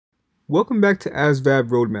Welcome back to ASVAB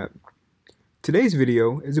Roadmap. Today's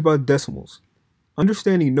video is about decimals,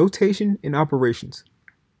 understanding notation and operations.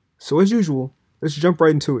 So as usual, let's jump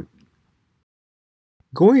right into it.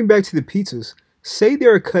 Going back to the pizzas, say they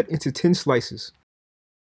are cut into 10 slices.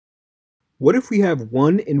 What if we have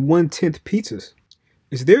 1 1/10 pizzas?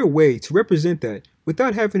 Is there a way to represent that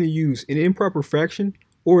without having to use an improper fraction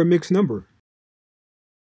or a mixed number?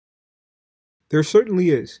 There certainly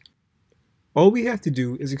is. All we have to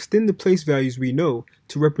do is extend the place values we know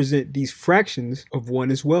to represent these fractions of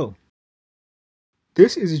 1 as well.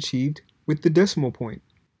 This is achieved with the decimal point.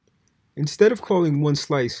 Instead of calling one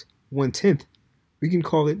slice 1/10, we can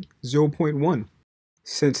call it 0.1,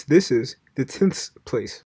 since this is the 10th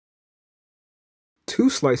place. 2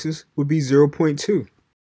 slices would be 0.2,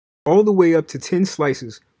 all the way up to 10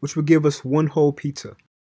 slices, which would give us one whole pizza.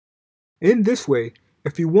 In this way,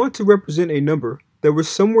 if we want to represent a number that was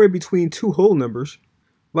somewhere between two whole numbers,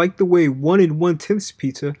 like the way 1 1/10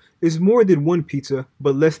 pizza is more than one pizza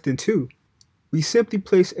but less than 2, we simply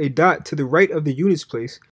place a dot to the right of the units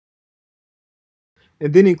place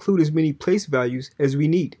and then include as many place values as we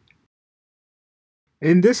need.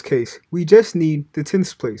 In this case, we just need the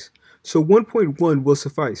 10th place, so 1.1 will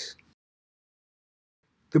suffice.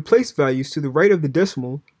 The place values to the right of the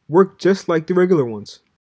decimal work just like the regular ones.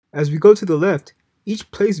 As we go to the left,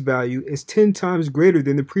 each place value is 10 times greater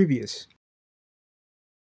than the previous,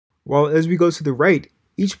 while as we go to the right,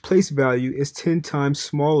 each place value is 10 times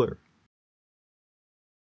smaller.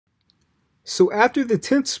 So after the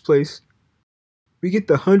 10th place, we get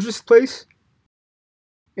the 100th place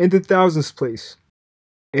and the 1000th place,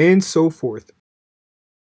 and so forth.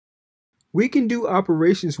 We can do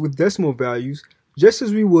operations with decimal values just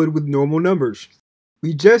as we would with normal numbers.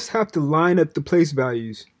 We just have to line up the place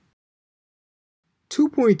values.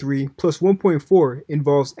 2.3 plus 1.4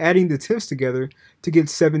 involves adding the tenths together to get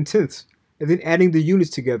 7/10, and then adding the units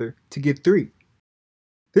together to get 3.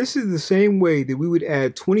 This is the same way that we would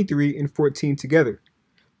add 23 and 14 together.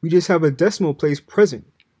 We just have a decimal place present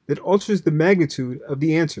that alters the magnitude of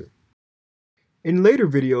the answer. In later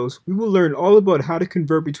videos, we will learn all about how to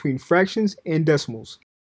convert between fractions and decimals.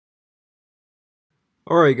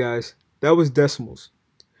 Alright guys, that was decimals.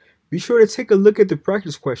 Be sure to take a look at the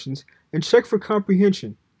practice questions and check for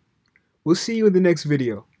comprehension. We'll see you in the next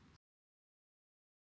video.